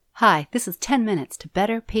Hi, this is 10 Minutes to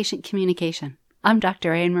Better Patient Communication. I'm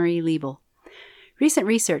Dr. Anne-Marie Liebel. Recent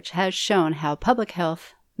research has shown how public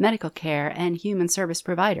health, medical care, and human service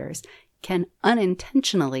providers can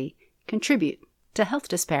unintentionally contribute to health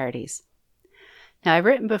disparities. Now, I've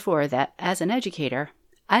written before that as an educator,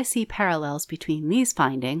 I see parallels between these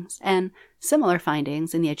findings and similar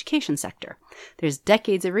findings in the education sector. There's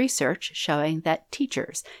decades of research showing that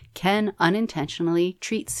teachers can unintentionally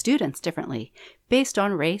treat students differently based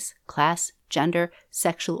on race, class, gender,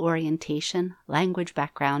 sexual orientation, language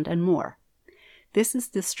background, and more. This is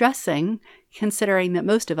distressing considering that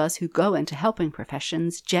most of us who go into helping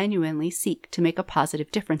professions genuinely seek to make a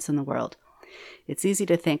positive difference in the world. It's easy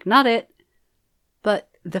to think, not it, but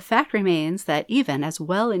the fact remains that even as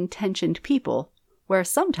well-intentioned people, we're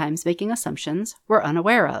sometimes making assumptions we're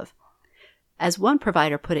unaware of. As one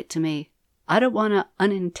provider put it to me, I don't want to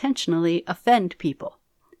unintentionally offend people.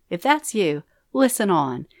 If that's you, listen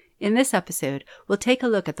on. In this episode, we'll take a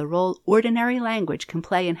look at the role ordinary language can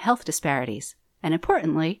play in health disparities, and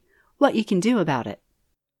importantly, what you can do about it.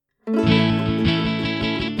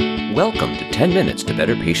 Welcome to 10 Minutes to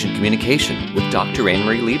Better Patient Communication with Dr.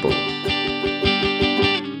 Anne-Marie Liebel.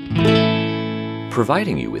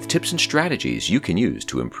 Providing you with tips and strategies you can use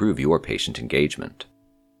to improve your patient engagement.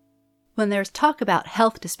 When there's talk about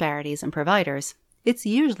health disparities in providers, it's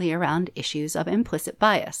usually around issues of implicit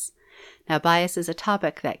bias. Now, bias is a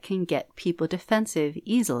topic that can get people defensive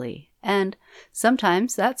easily, and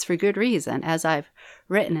sometimes that's for good reason, as I've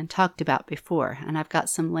written and talked about before, and I've got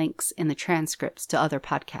some links in the transcripts to other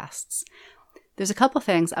podcasts. There's a couple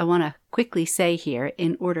things I want to quickly say here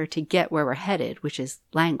in order to get where we're headed, which is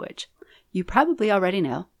language. You probably already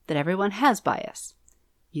know that everyone has bias.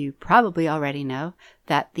 You probably already know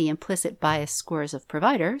that the implicit bias scores of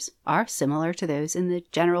providers are similar to those in the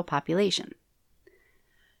general population.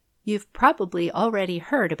 You've probably already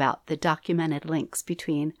heard about the documented links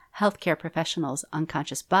between healthcare professionals'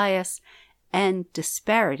 unconscious bias and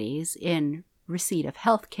disparities in receipt of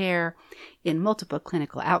healthcare, in multiple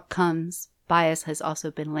clinical outcomes. Bias has also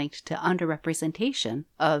been linked to underrepresentation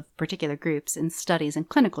of particular groups in studies and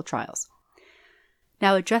clinical trials.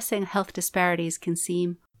 Now, addressing health disparities can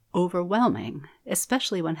seem overwhelming,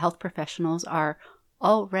 especially when health professionals are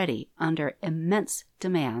already under immense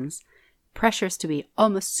demands, pressures to be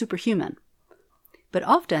almost superhuman. But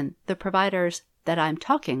often, the providers that I'm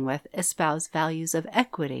talking with espouse values of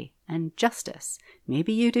equity and justice.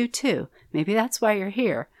 Maybe you do too. Maybe that's why you're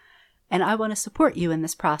here. And I want to support you in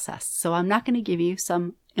this process, so I'm not going to give you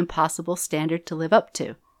some impossible standard to live up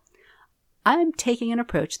to. I'm taking an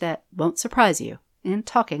approach that won't surprise you in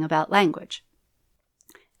talking about language.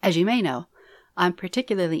 As you may know, I'm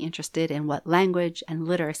particularly interested in what language and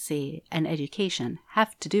literacy and education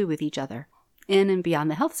have to do with each other in and beyond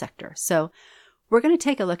the health sector. So we're going to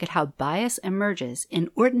take a look at how bias emerges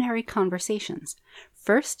in ordinary conversations,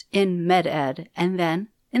 first in med ed and then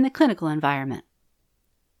in the clinical environment.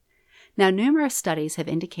 Now, numerous studies have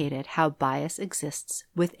indicated how bias exists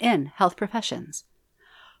within health professions.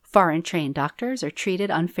 Foreign-trained doctors are treated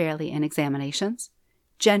unfairly in examinations.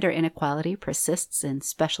 Gender inequality persists in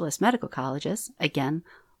specialist medical colleges. Again,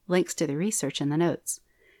 links to the research in the notes.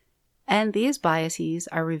 And these biases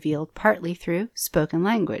are revealed partly through spoken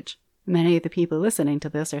language. Many of the people listening to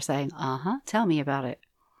this are saying, tell me about it.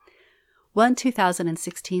 One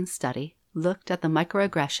 2016 study looked at the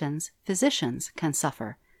microaggressions physicians can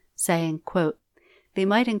suffer, saying, quote, they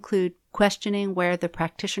might include questioning where the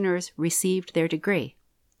practitioners received their degree,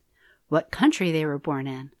 what country they were born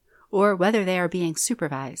in, or whether they are being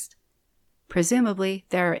supervised. Presumably,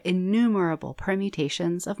 there are innumerable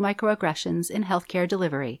permutations of microaggressions in healthcare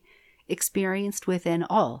delivery, experienced within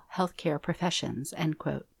all healthcare professions, end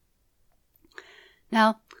quote.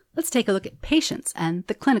 Now, let's take a look at patients and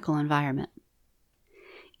the clinical environment.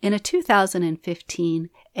 In a 2015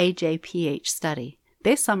 AJPH study,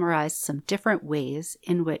 they summarized some different ways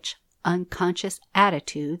in which unconscious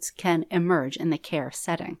attitudes can emerge in the care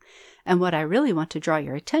setting. And what I really want to draw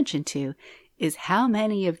your attention to is how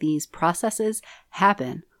many of these processes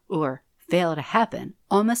happen or fail to happen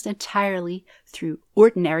almost entirely through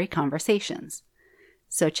ordinary conversations.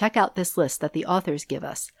 So check out this list that the authors give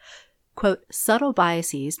us. Quote, subtle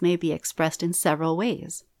biases may be expressed in several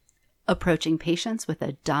ways. Approaching patients with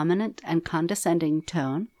a dominant and condescending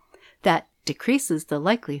tone that decreases the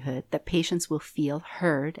likelihood that patients will feel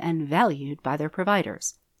heard and valued by their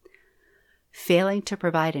providers. Failing to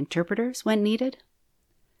provide interpreters when needed.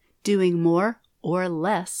 Doing more or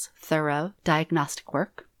less thorough diagnostic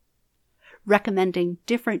work. Recommending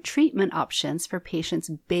different treatment options for patients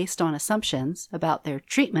based on assumptions about their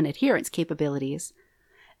treatment adherence capabilities.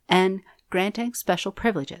 And granting special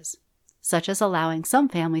privileges, such as allowing some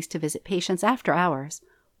families to visit patients after hours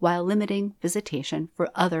while limiting visitation for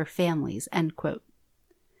other families, end quote.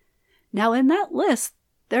 Now, in that list,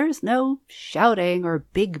 there's no shouting or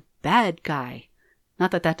big bad guy.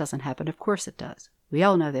 Not that that doesn't happen. Of course it does. We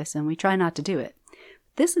all know this, and we try not to do it.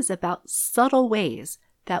 This is about subtle ways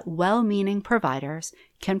that well-meaning providers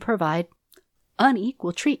can provide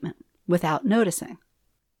unequal treatment without noticing.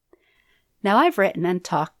 Now, I've written and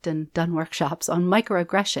talked and done workshops on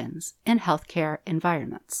microaggressions in healthcare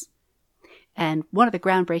environments. And one of the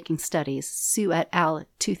groundbreaking studies, Su et al.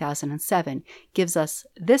 2007, gives us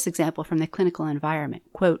this example from the clinical environment.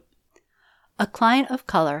 Quote, "A client of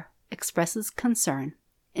color expresses concern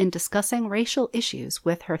in discussing racial issues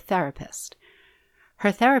with her therapist.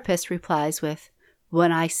 Her therapist replies with,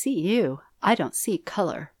 'When I see you, I don't see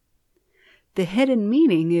color.' The hidden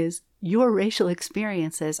meaning is your racial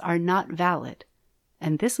experiences are not valid."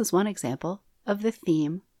 And this is one example of the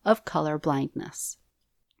theme of color blindness.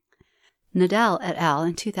 Nadal et al.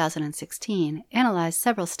 In 2016 analyzed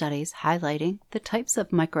several studies highlighting the types of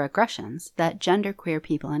microaggressions that genderqueer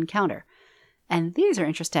people encounter. And these are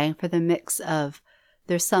interesting for the mix of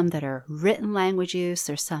there's some that are written language use,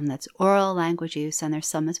 there's some that's oral language use, and there's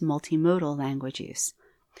some that's multimodal language use.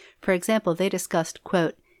 For example, they discussed,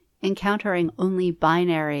 quote, encountering only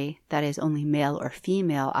binary, that is only male or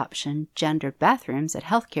female option, gendered bathrooms at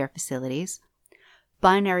healthcare facilities,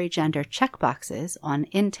 binary gender checkboxes on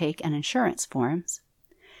intake and insurance forms,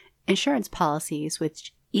 insurance policies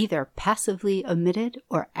which either passively omitted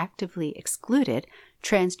or actively excluded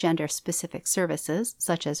transgender-specific services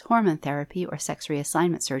such as hormone therapy or sex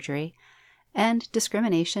reassignment surgery, and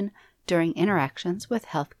discrimination during interactions with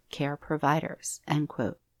healthcare providers, end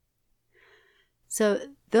quote. So,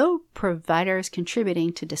 though providers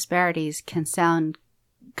contributing to disparities can sound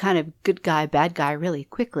kind of good guy, bad guy really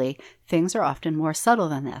quickly, things are often more subtle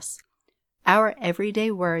than this. Our everyday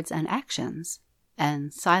words and actions,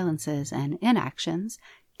 and silences and inactions,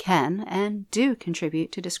 can and do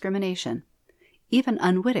contribute to discrimination, even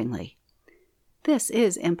unwittingly. This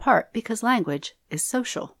is in part because language is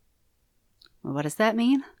social. Well, what does that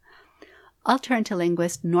mean? I'll turn to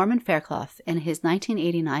linguist Norman Fairclough in his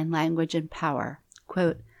 1989 Language and Power.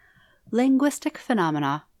 Quote, "Linguistic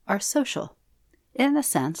phenomena are social, in the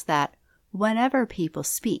sense that whenever people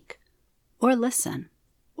speak, or listen,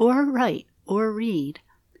 or write, or read,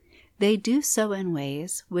 they do so in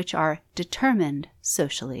ways which are determined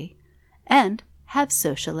socially and have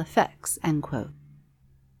social effects," end quote.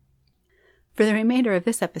 For the remainder of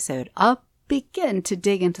this episode, I'll begin to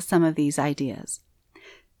dig into some of these ideas.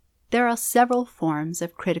 There are several forms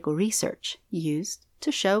of critical research used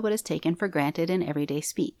to show what is taken for granted in everyday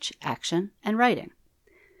speech, action, and writing.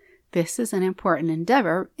 This is an important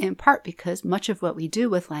endeavor, in part because much of what we do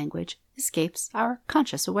with language escapes our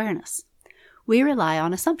conscious awareness. We rely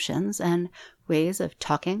on assumptions and ways of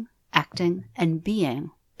talking, acting, and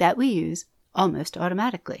being that we use almost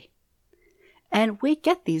automatically. And we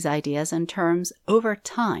get these ideas and terms over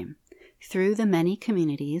time through the many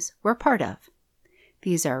communities we're part of.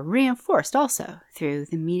 These are reinforced also through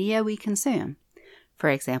the media we consume, for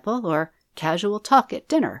example, or casual talk at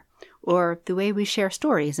dinner, or the way we share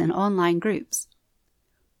stories in online groups.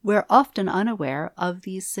 We're often unaware of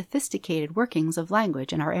these sophisticated workings of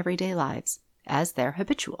language in our everyday lives, as they're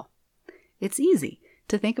habitual. It's easy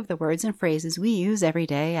to think of the words and phrases we use every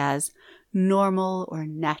day as normal or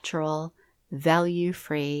natural,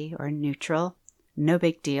 value-free or neutral, no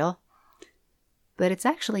big deal. But it's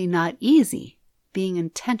actually not easy being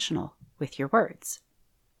intentional with your words.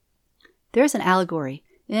 There's an allegory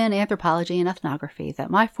in anthropology and ethnography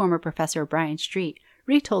that my former professor Brian Street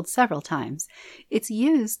retold several times. It's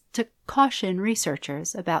used to caution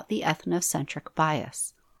researchers about the ethnocentric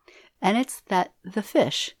bias. And it's that the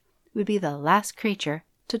fish would be the last creature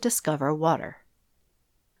to discover water.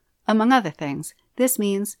 Among other things, this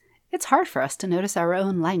means it's hard for us to notice our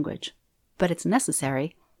own language, but it's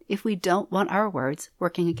necessary if we don't want our words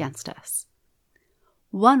working against us.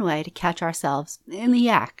 One way to catch ourselves in the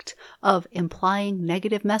act of implying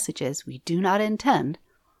negative messages we do not intend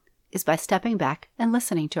is by stepping back and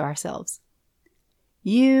listening to ourselves.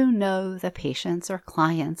 You know the patients or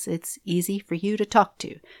clients it's easy for you to talk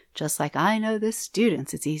to, just like I know the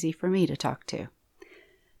students it's easy for me to talk to.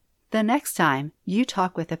 The next time you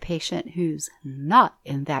talk with a patient who's not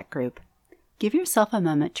in that group, give yourself a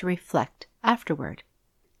moment to reflect afterward.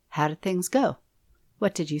 How did things go?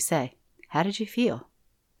 What did you say? How did you feel?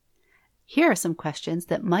 Here are some questions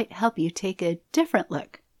that might help you take a different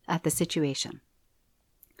look at the situation.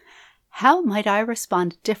 How might I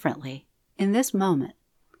respond differently in this moment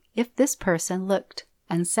if this person looked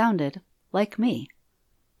and sounded like me.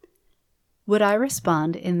 Would I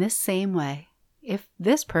respond in this same way if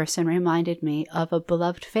this person reminded me of a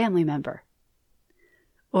beloved family member?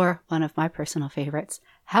 Or, one of my personal favorites,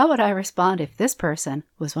 how would I respond if this person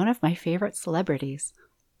was one of my favorite celebrities?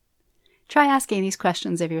 Try asking these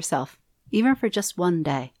questions of yourself, even for just one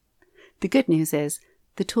day. The good news is,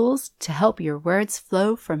 the tools to help your words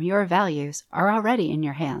flow from your values are already in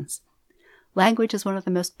your hands. Language is one of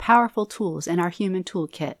the most powerful tools in our human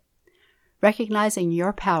toolkit. Recognizing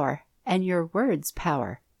your power and your words'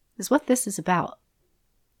 power is what this is about.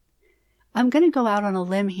 I'm going to go out on a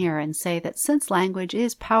limb here and say that since language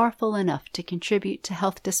is powerful enough to contribute to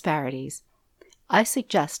health disparities, I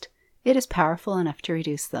suggest it is powerful enough to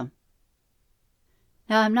reduce them.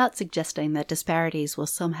 Now, I'm not suggesting that disparities will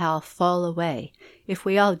somehow fall away if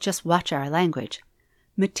we all just watch our language.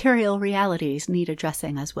 Material realities need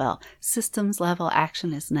addressing as well. Systems-level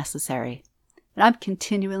action is necessary. And I'm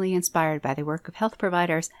continually inspired by the work of health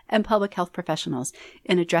providers and public health professionals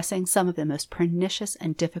in addressing some of the most pernicious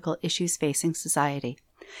and difficult issues facing society.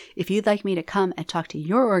 If you'd like me to come and talk to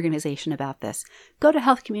your organization about this, go to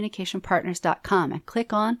healthcommunicationpartners.com and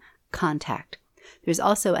click on Contact. There's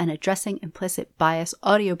also an Addressing Implicit Bias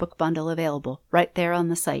audiobook bundle available right there on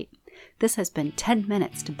the site. This has been 10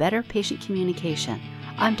 Minutes to Better Patient Communication.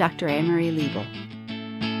 I'm Dr. Anne-Marie Liebel.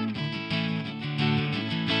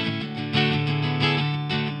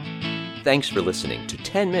 Thanks for listening to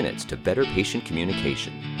 10 Minutes to Better Patient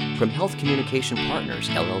Communication from Health Communication Partners,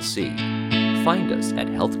 LLC. Find us at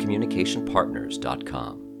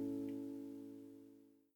healthcommunicationpartners.com.